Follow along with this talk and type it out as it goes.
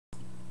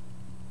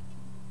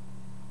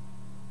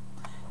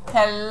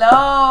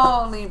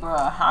Hello,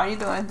 Libra. How are you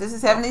doing? This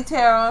is Heavenly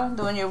Tarot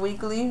doing your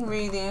weekly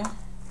reading.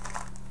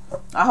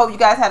 I hope you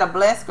guys had a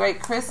blessed,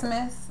 great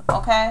Christmas.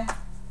 Okay?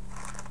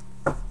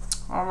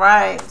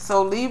 Alright.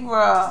 So,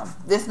 Libra,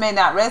 this may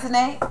not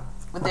resonate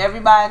with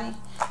everybody,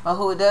 but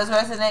who it does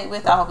resonate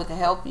with, I hope it can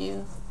help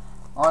you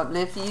or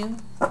uplift you.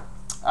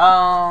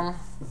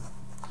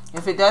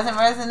 If it doesn't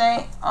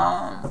resonate,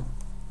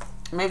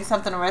 maybe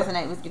something will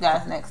resonate with you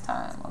guys next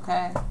time.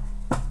 Okay?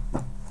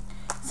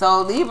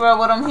 So, Libra,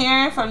 what I'm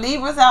hearing for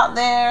Libras out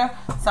there,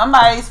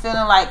 somebody's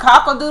feeling like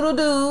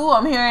cock-a-doodle-doo.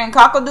 I'm hearing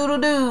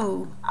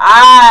cock-a-doodle-doo.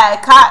 I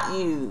caught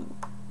you.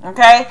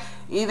 Okay?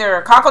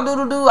 Either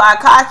cock-a-doodle-doo, I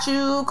caught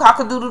you.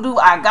 Cock-a-doodle-doo,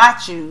 I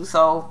got you.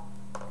 So,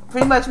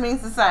 pretty much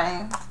means the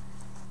same.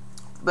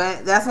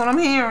 But that's what I'm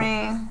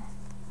hearing.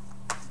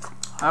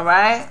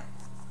 Alright?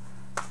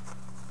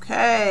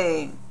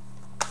 Okay.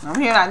 I'm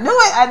hearing,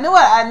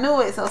 I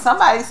knew it. So,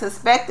 somebody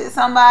suspected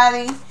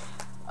somebody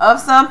of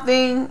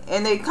something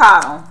and they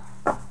caught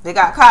them. They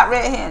got caught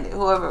red-handed,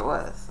 whoever it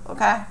was.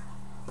 Okay?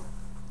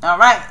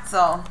 Alright,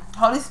 so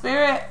Holy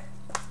Spirit,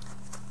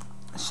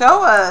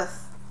 show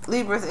us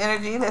Libra's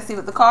energy. Let's see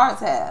what the cards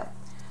have.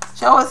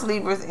 Show us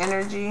Libra's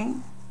energy,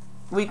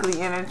 weekly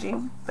energy.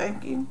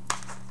 Thank you.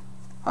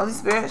 Holy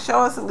Spirit,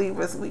 show us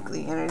Libra's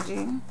weekly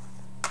energy.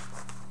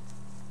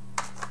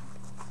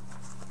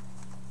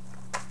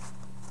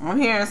 I'm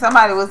hearing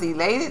somebody was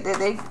elated that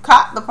they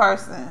caught the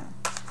person.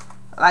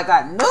 Like,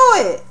 I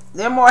knew it.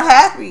 They're more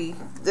happy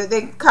that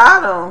they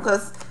caught them.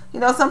 Because,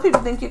 you know, some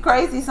people think you're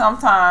crazy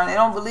sometimes. They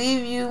don't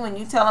believe you when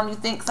you tell them you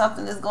think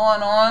something is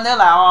going on. They're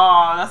like,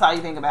 oh, that's all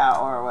you think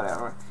about, or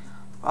whatever.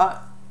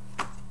 But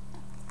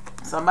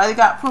somebody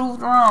got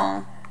proved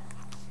wrong.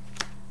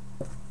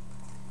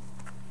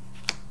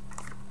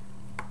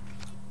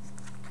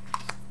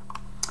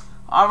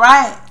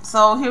 Alright,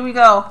 so here we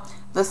go.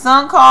 The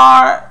Sun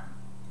card,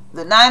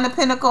 the Nine of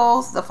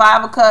Pentacles, the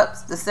Five of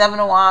Cups, the Seven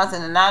of Wands,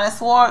 and the Nine of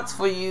Swords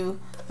for you,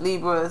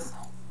 Libras.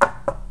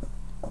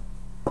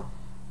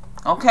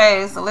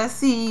 Okay, so let's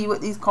see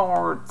what these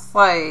cards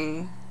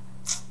say.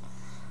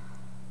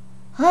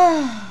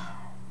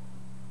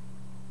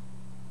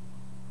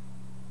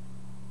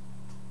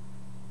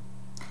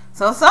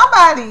 So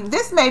somebody,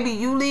 this may be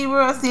you,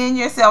 Libra, seeing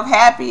yourself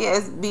happy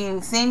as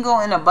being single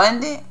and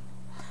abundant.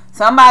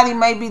 Somebody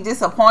may be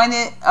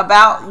disappointed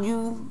about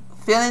you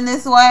feeling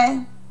this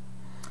way.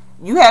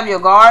 You have your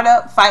guard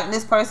up, fighting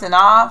this person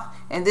off,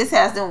 and this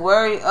has them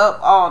worried up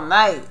all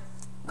night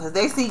because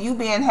they see you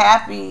being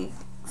happy,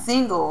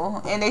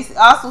 single, and they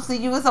also see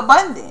you as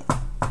abundant.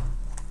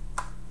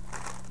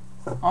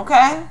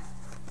 Okay?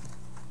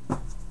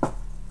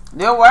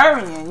 They're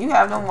worrying. You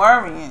have them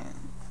worrying.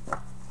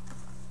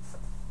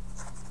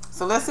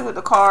 So let's see what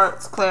the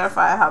cards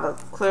clarify, how the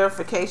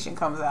clarification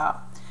comes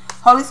out.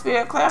 Holy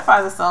Spirit,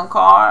 clarify the Sun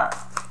card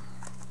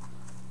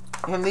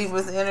and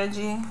Libra's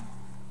energy.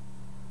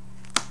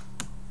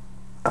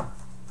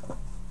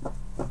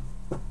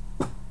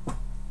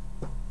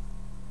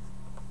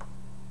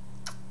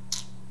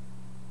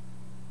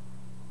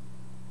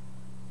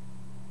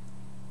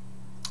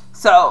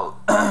 So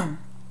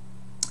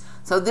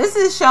this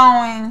is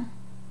showing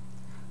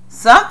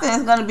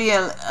something's going to be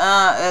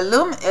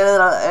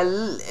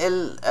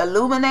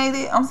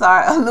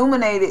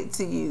illuminated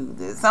to you.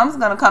 Something's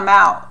going to come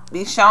out,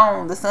 be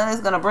shown. The sun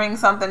is going to bring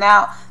something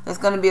out that's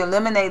going to be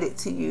illuminated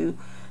to you.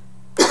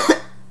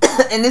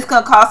 And it's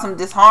going to cause some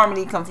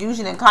disharmony,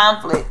 confusion, and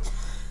conflict.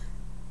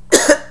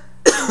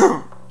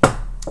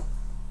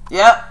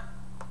 Yep.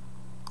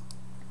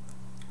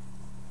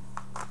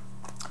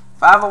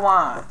 Five of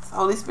Wands.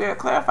 Holy Spirit,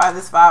 clarify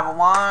this Five of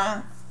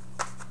Wands.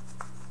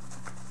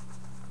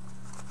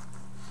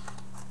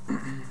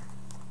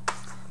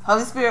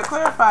 Holy Spirit,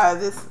 clarify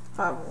this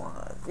Five of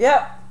Wands.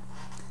 Yep.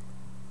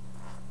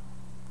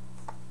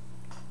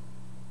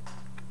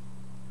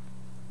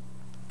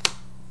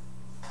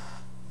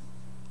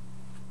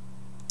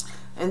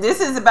 And this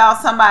is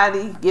about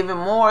somebody giving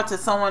more to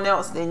someone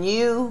else than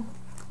you.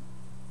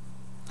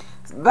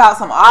 It's about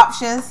some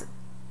options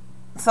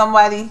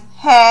somebody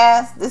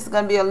has. This is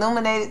going to be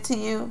illuminated to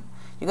you.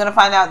 You're going to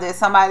find out that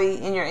somebody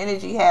in your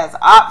energy has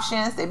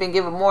options. They've been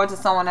giving more to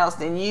someone else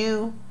than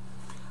you.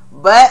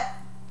 But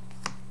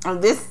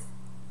this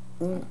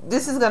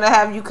is going to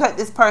have you cut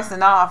this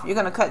person off. You're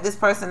going to cut this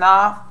person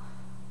off.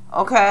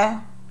 Okay?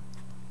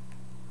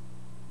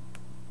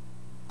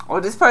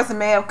 Or this person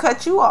may have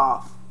cut you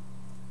off.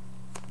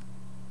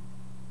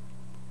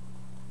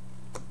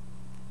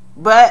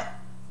 But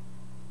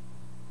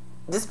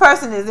this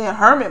person is in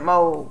hermit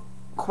mode.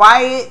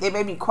 Quiet. They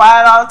may be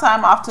quiet all the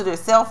time, off to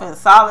themselves in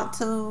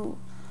solitude.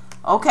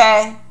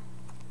 Okay?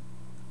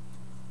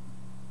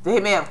 They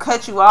may have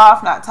cut you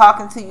off, not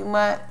talking to you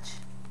much.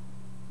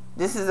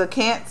 This is a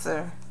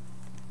Cancer.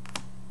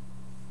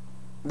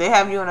 They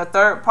have you in a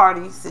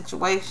third-party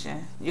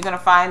situation. You're going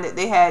to find that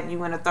they had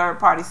you in a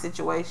third-party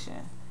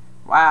situation.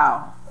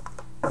 Wow.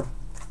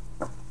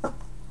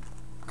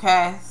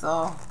 Okay,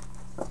 so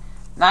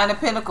Nine of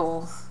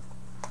Pentacles.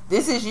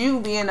 This is you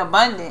being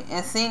abundant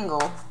and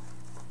single.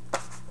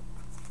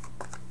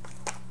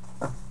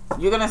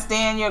 You're going to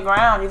stand your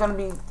ground. You're going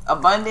to be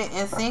abundant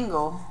and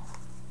single.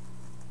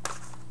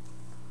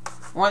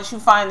 Once you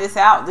find this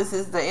out, this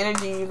is the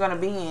energy you're going to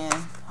be in.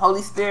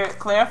 Holy Spirit,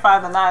 clarify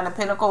the Nine of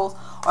Pentacles.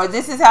 Or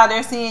this is how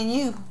they're seeing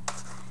you.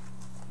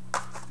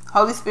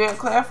 Holy Spirit,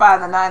 clarify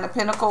the Nine of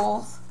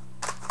Pentacles.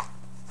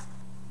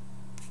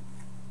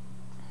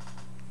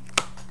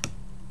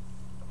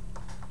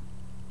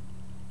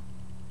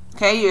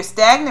 Okay, you're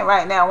stagnant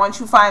right now.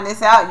 Once you find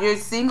this out, you're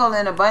single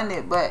and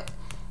abundant, but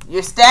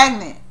you're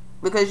stagnant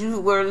because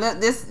you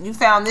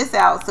found this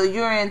out. So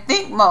you're in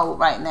think mode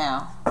right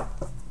now.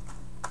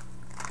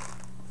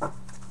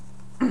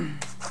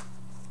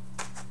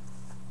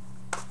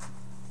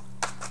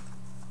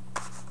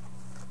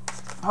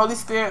 Holy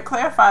Spirit,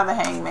 clarify the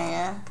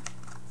Hangman.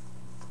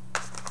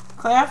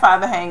 Clarify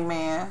the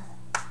Hangman.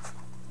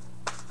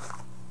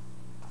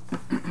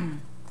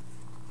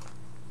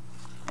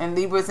 And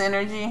Libra's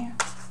energy.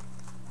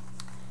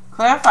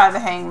 Clarify the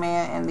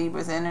Hangman and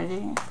Libra's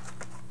energy.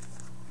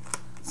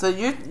 So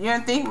you're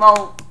in think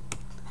mode.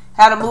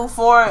 How to move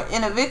forward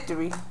in a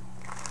victory.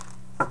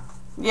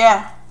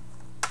 Yeah.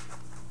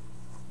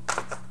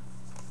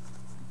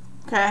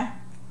 Okay.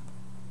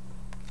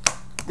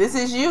 This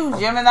is you,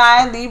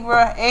 Gemini,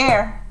 Libra,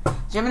 Air.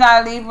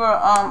 Gemini, Libra,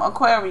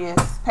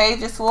 Aquarius.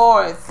 Page of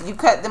Swords. You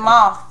cut them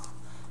off.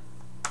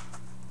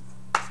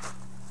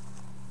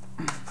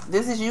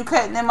 This is you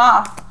cutting them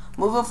off.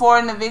 Moving forward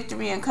in the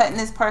victory and cutting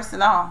this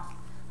person off.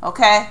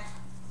 Okay?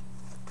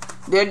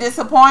 They're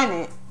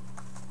disappointed.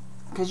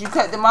 Because you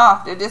cut them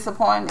off. They're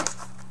disappointed.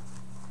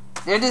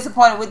 They're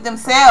disappointed with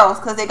themselves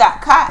because they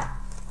got caught.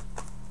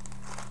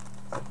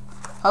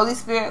 Holy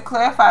Spirit,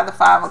 clarify the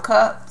Five of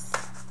Cups.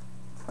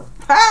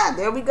 Ah,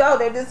 there we go.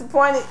 They're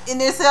disappointed in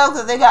themselves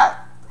because they got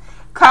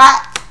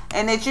caught,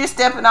 and that you're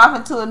stepping off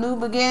into a new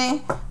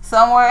beginning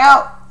somewhere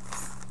else.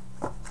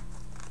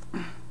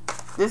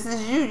 This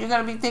is you. You're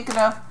going to be thinking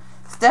of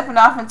stepping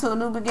off into a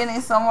new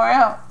beginning somewhere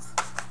else.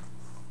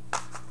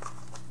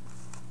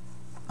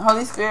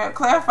 Holy Spirit,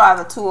 clarify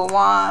the Two of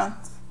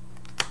Wands.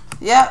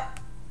 Yep.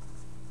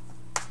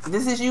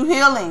 This is you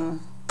healing.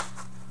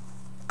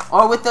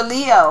 Or with the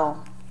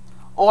Leo.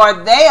 Or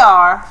they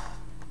are.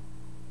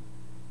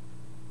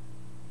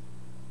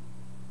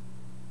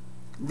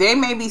 They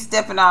may be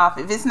stepping off.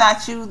 If it's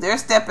not you, they're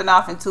stepping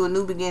off into a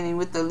new beginning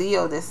with the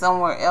Leo that's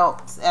somewhere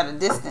else at a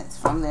distance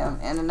from them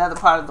in another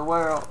part of the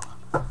world.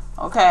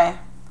 Okay.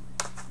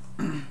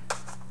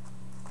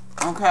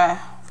 Okay.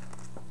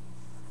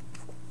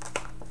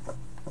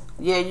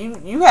 Yeah,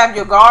 you have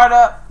your guard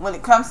up when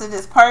it comes to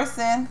this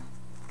person.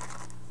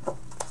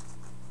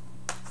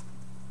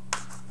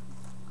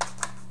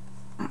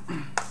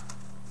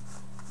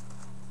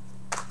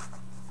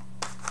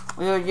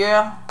 Well,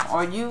 yeah,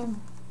 or you.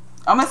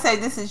 I'm going to say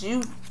this is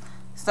you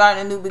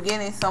starting a new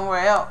beginning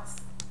somewhere else.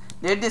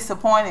 They're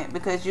disappointed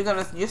because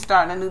you're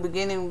starting a new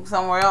beginning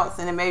somewhere else,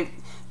 and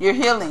you're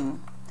healing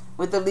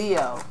with the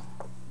Leo.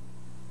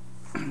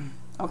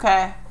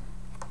 Okay?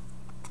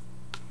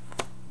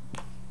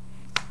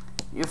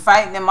 You're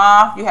fighting them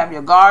off. You have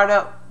your guard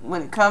up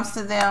when it comes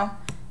to them.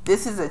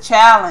 This is a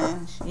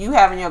challenge. You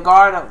having your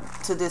guard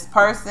up to this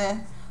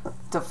person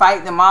to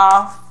fight them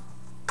off.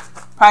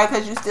 Probably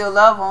because you still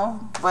love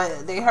them,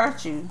 but they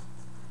hurt you.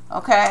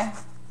 Okay?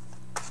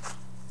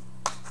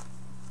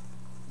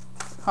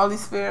 Holy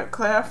Spirit,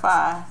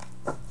 clarify.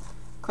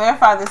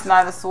 Clarify this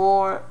Knight of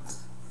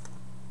Swords.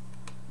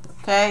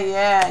 Okay,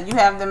 yeah. You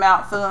have them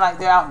out feeling like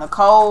they're out in the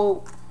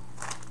cold.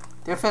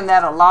 They're feeling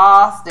at a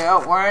loss. They're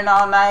up worrying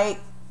all night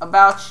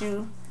about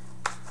you.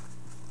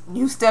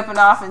 You stepping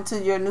off into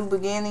your new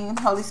beginning.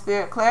 Holy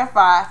Spirit,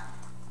 clarify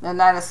the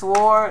Knight of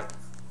Swords.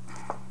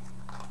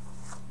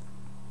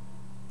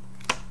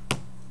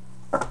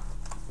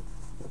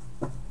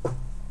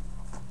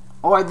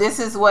 Or this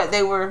is what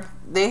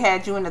they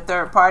had you in the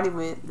third party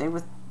with. They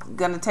were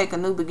going to take a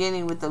new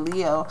beginning with the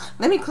Leo.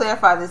 Let me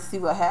clarify this, see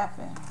what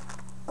happened.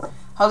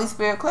 Holy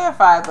Spirit,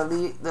 clarify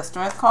the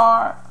Strength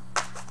card.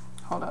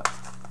 Hold up.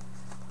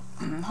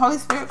 Holy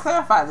Spirit,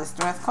 clarify the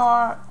Strength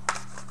card.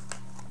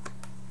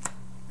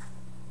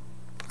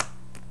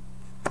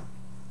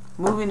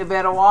 Moving to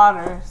better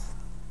waters.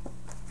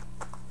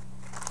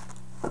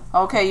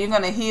 Okay, you're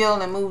going to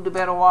heal and move to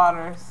better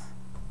waters.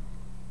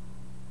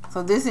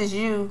 So this is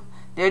you.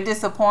 They're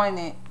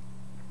disappointed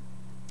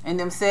in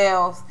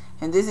themselves.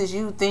 And this is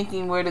you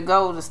thinking where to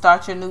go to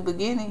start your new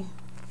beginning.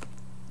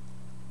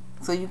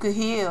 So you could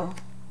heal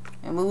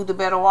and move to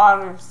better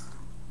waters.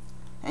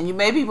 And you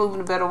may be moving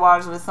to better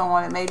waters with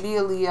someone. It may be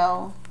a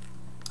Leo.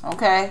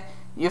 Okay?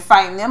 You're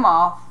fighting them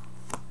off.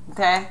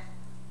 Okay?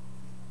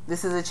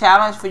 This is a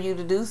challenge for you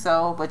to do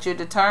so. But you're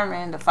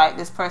determined to fight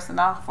this person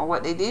off for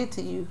what they did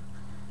to you.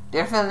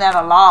 They're feeling at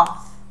a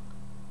loss.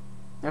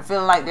 They're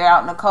feeling like they're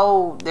out in the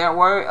cold. They're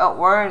up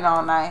worrying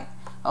all night.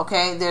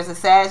 Okay, there's a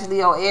Sag,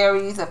 Leo,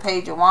 Aries, a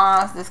Page of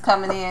Wands that's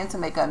coming in to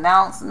make an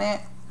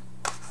announcement.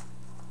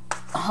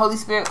 Holy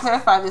Spirit,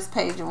 clarify this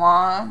Page of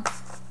Wands.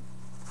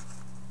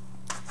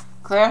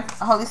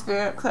 Holy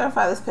Spirit,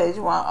 clarify this Page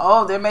of Wands.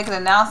 Oh, they're making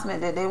an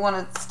announcement that they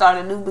want to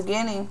start a new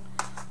beginning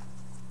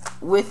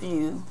with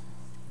you.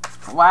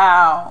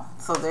 Wow.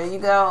 So there you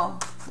go.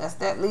 That's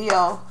that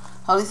Leo.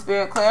 Holy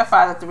Spirit,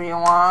 clarify the Three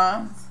of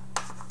Wands.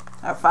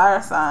 Our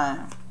fire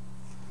sign.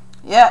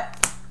 Yep.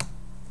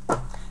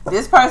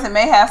 This person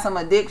may have some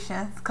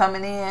addictions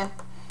coming in,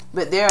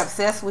 but they're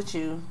obsessed with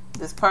you.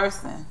 This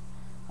person.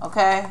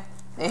 Okay?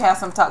 They have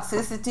some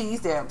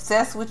toxicities. They're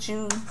obsessed with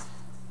you.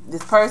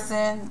 This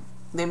person,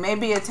 they may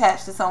be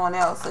attached to someone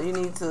else, so you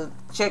need to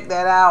check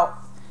that out.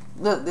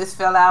 Look, this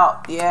fell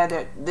out.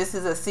 Yeah, this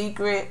is a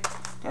secret.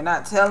 They're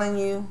not telling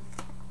you.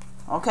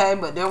 Okay,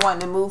 but they're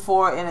wanting to move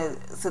forward in a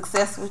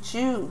success with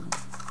you.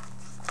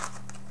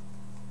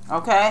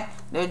 Okay?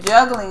 They're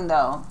juggling,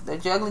 though. They're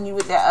juggling you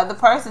with that other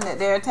person that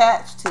they're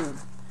attached to.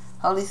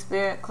 Holy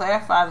Spirit,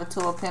 clarify the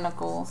Two of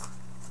Pentacles.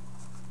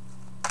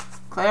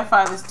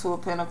 Clarify this Two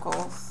of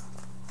Pentacles.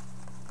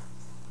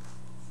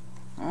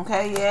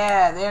 Okay,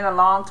 yeah. They're in a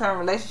long-term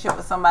relationship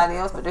with somebody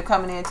else, but they're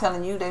coming in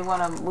telling you they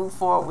want to move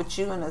forward with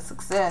you in a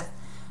success.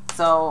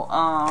 So,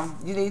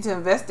 you need to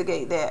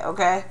investigate that,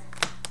 okay?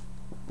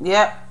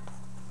 Yep.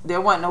 They're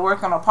wanting to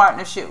work on a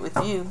partnership with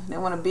you. They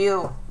want to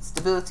build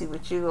stability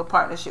with you, a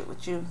partnership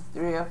with you.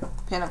 Three of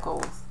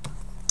Pentacles.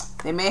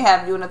 They may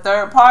have you in a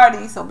third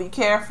party, so be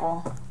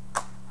careful.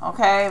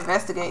 Okay,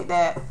 investigate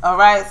that. All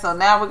right, so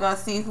now we're going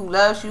to see who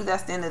loves you.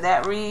 That's the end of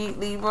that read,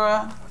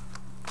 Libra.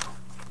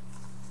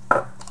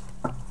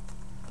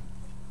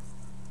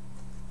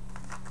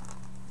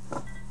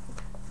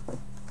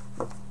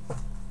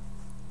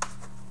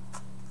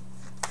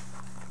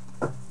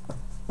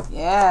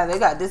 Yeah, they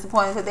got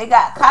disappointed because they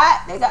got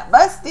caught. They got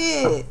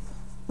busted.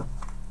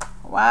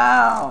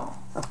 Wow.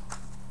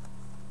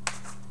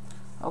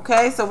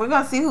 Okay, so we're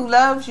going to see who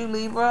loves you,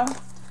 Libra.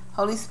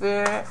 Holy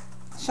Spirit,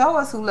 show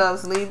us who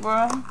loves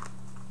Libra.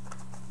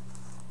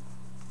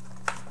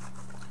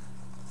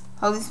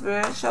 Holy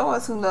Spirit, show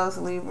us who loves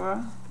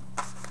Libra.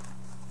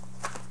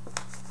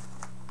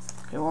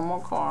 Okay, one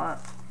more card.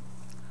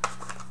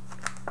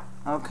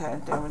 Okay,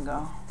 there we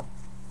go.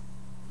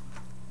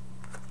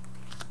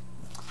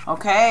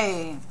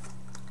 Okay,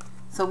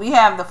 so we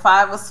have the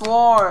Five of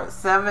Swords,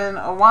 Seven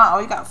of Wands. Oh,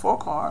 you got 4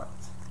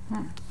 cards.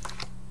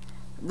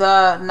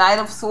 The Knight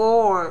of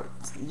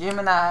Swords,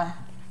 Gemini,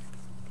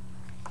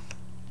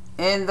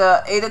 and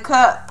the Eight of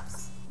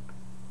Cups.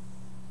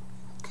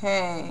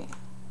 Okay,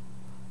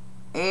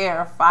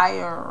 air,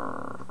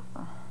 fire,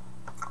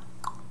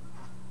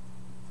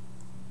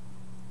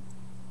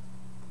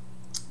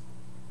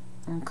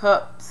 and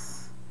cups.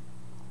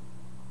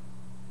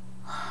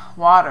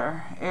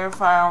 Water, air,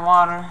 fire, and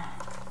water.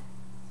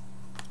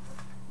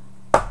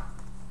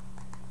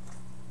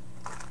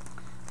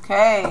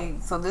 Okay,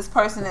 so this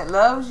person that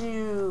loves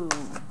you.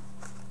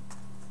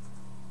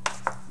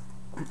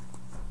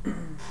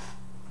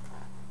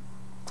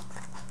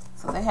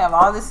 So they have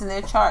all this in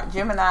their chart.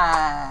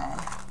 Gemini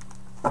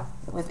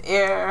with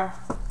air,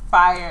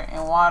 fire,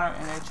 and water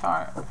in their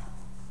chart.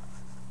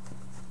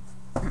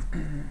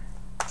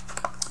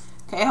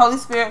 Okay, Holy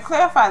Spirit,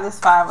 clarify this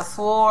Five of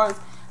Swords.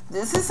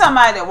 This is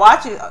somebody that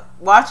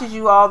watches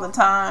you all the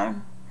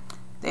time.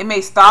 They may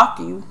stalk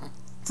you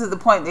to the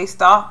point they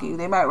stalk you.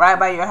 They might ride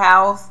by your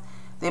house.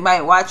 They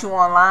might watch you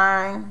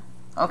online.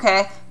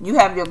 Okay? You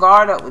have your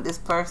guard up with this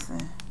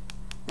person.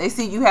 They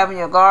see you having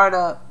your guard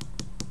up.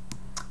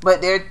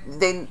 But they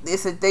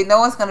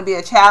know it's going to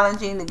be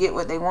challenging to get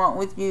what they want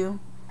with you.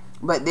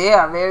 But they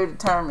are very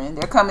determined.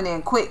 They're coming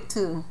in quick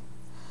too.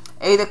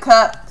 Eight of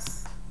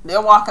Cups.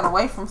 They're walking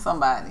away from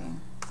somebody.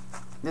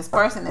 This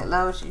person that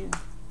loves you.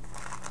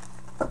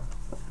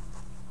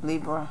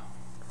 Libra.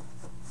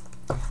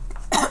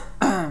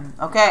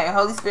 Okay,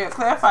 Holy Spirit,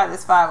 clarify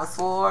this Five of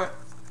Swords.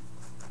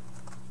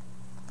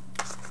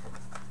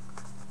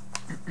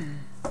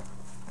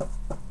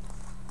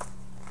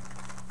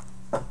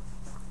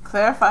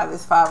 Clarify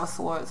this Five of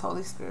Swords,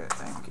 Holy Spirit.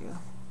 Thank you.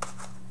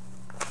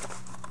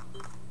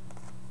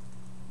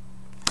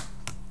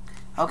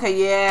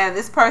 Okay, yeah,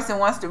 this person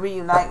wants to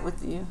reunite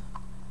with you.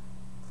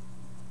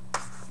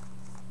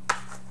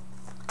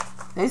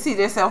 They see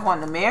themselves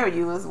wanting to marry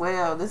you as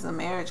well. This is a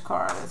marriage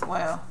card as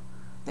well.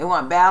 They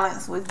want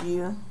balance with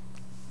you.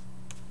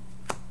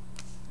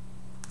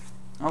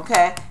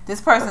 Okay. This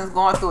person is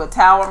going through a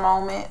tower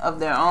moment of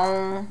their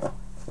own.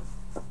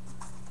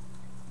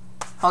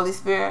 Holy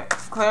Spirit,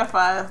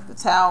 clarify the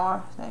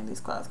tower. Dang, these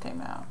cards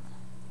came out.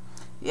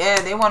 Yeah,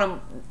 they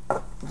want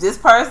to... This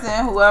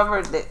person,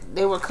 whoever,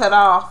 they were cut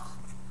off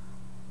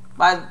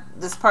by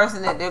this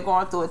person that they're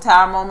going through a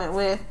tower moment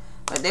with.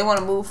 But they want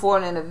to move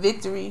forward in a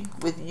victory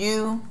with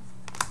you.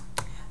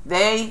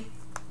 The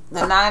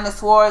Nine of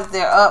Swords,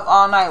 they're up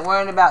all night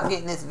worrying about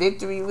getting this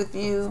victory with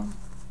you.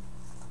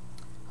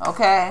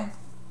 Okay.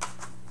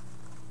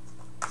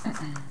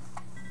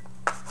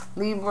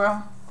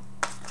 Libra.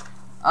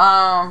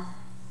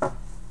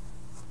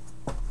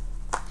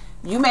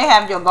 You may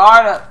have your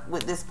guard up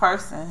with this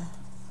person.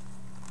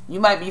 You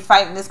might be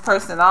fighting this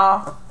person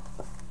off.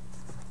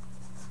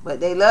 But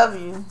they love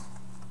you.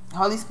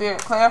 Holy Spirit,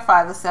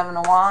 clarify the Seven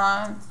of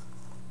Wands.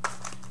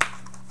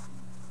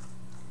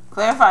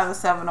 Clarify the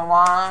Seven of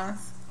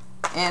Wands.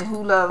 And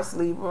who loves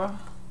Libra?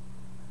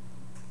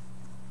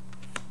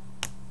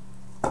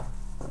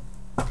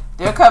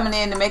 They're coming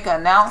in to make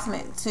an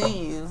announcement to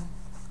you.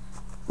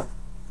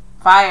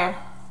 Fire.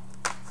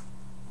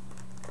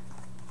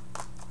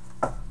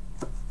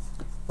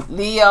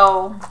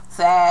 Leo,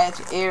 Sag,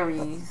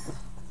 Aries.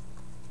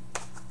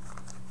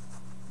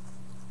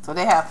 So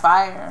they have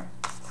fire.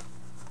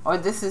 Or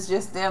this is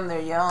just them,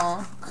 they're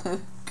young.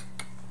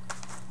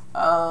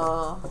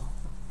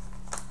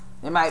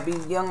 They might be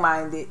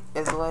young-minded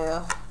as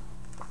well.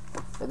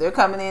 But they're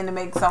coming in to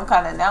make some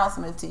kind of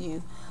announcement to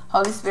you.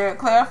 Holy Spirit,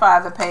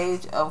 clarify the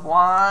Page of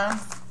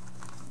Wands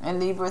and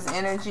Libra's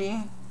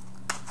energy.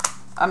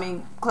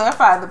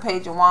 Clarify the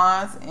Page of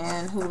Wands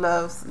and who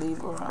loves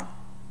Libra.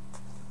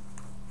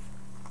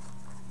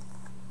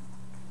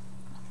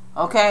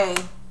 Okay.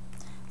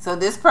 So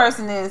this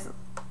person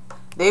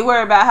they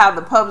worry about how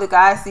the public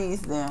eye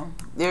sees them.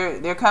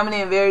 They're coming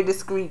in very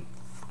discreet.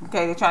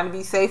 Okay, they're trying to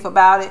be safe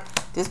about it.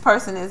 This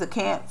person is a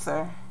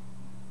Cancer.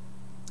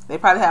 They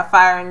probably have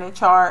fire in their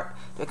chart.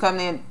 They're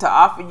coming in to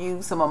offer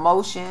you some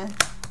emotion,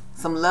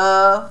 some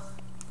love.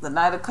 The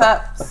Knight of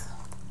Cups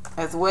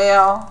as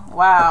well.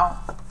 Wow.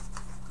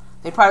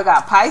 They probably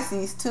got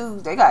Pisces too.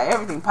 They got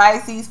everything.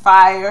 Pisces,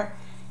 fire,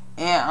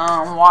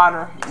 and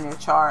water in their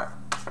chart.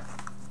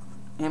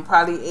 And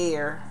probably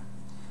air.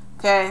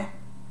 Okay.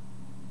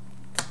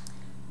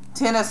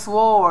 Ten of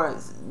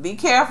Swords. Be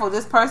careful.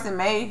 This person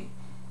may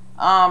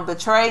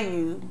betray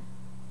you.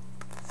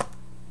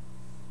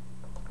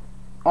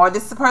 Or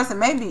this person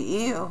may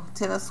be ill.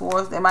 Ten of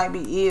Swords. They might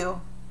be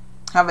ill.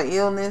 Have an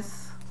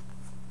illness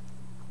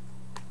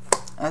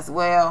as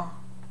well.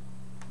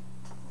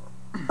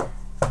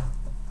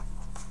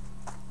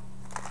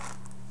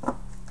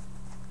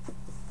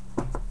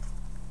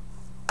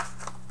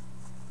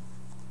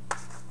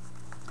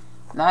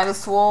 Knight of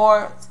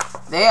Swords.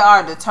 They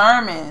are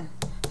determined.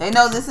 They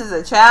know this is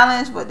a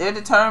challenge, but they're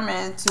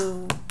determined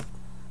to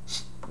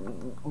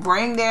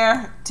bring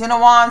their Ten of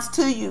Wands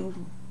to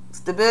you.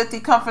 Stability,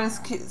 comfort, and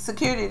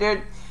security.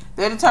 They're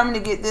determined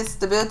to get this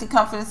stability,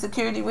 comfort, and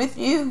security with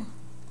you.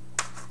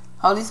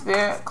 Holy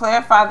Spirit,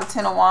 clarify the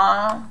Ten of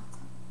Wands.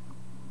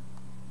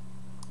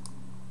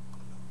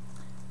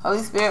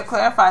 Holy Spirit,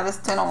 clarify this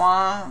Ten of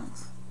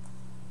Wands.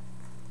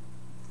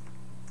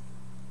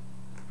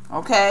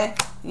 Okay.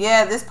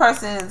 Yeah, this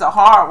person is a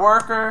hard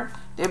worker.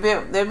 They've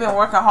been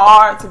working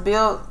hard to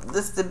build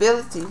the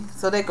stability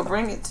so they could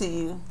bring it to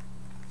you.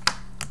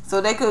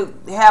 So they could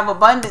have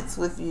abundance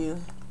with you.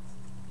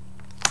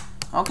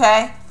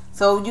 Okay?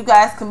 So you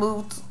guys can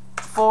move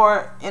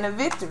forward in a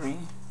victory.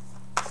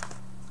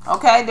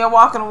 Okay? They're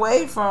walking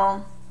away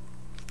from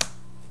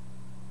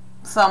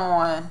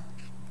someone.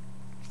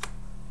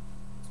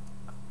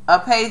 A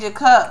Page of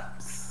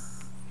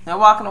Cups. They're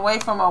walking away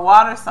from a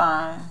water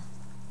sign.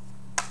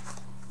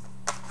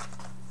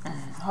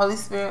 Holy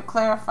Spirit,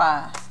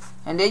 clarify.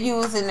 And they're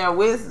using their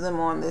wisdom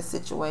on this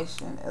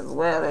situation as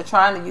well. They're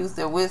trying to use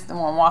their wisdom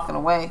on walking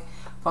away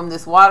from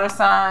this water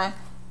sign.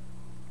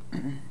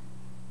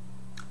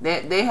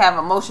 They have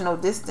emotional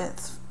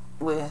distance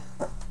with.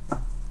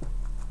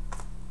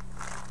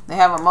 They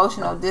have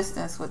emotional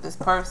distance with this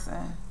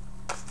person.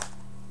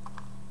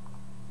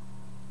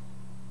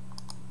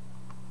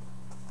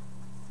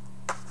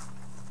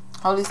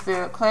 Holy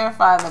Spirit,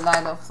 clarify the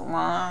Knight of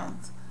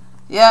Wands.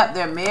 Yep,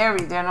 they're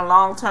married. They're in a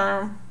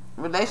long-term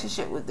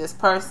relationship with this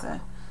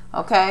person.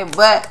 Okay,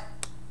 but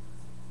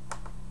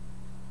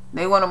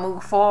they want to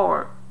move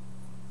forward.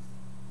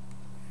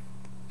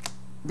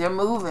 They're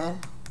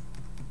moving.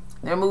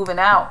 They're moving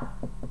out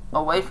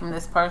away from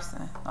this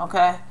person.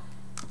 Okay?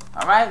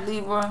 All right,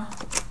 Libra.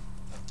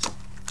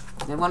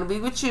 They want to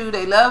be with you.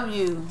 They love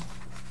you.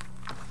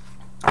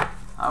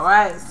 All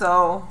right,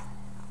 so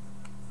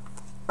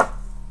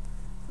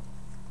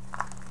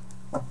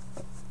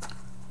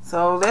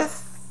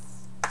let's,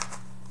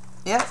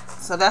 yep,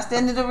 so that's the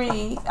end of the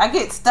read. I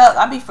get stuck.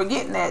 I be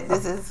forgetting that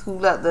this is who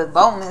loved the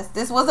bonus.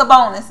 This was a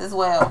bonus as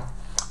well.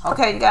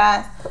 Okay, you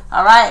guys.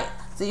 All right.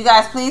 So you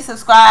guys, please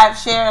subscribe,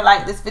 share,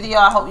 like this video.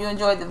 I hope you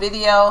enjoyed the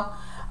video.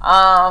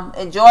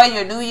 Enjoy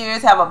your New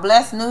Year's. Have a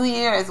blessed New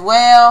Year as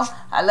well.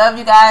 I love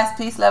you guys.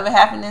 Peace, love, and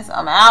happiness.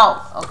 I'm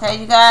out.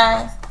 Okay, you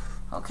guys.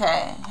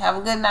 Okay. Have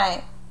a good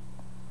night.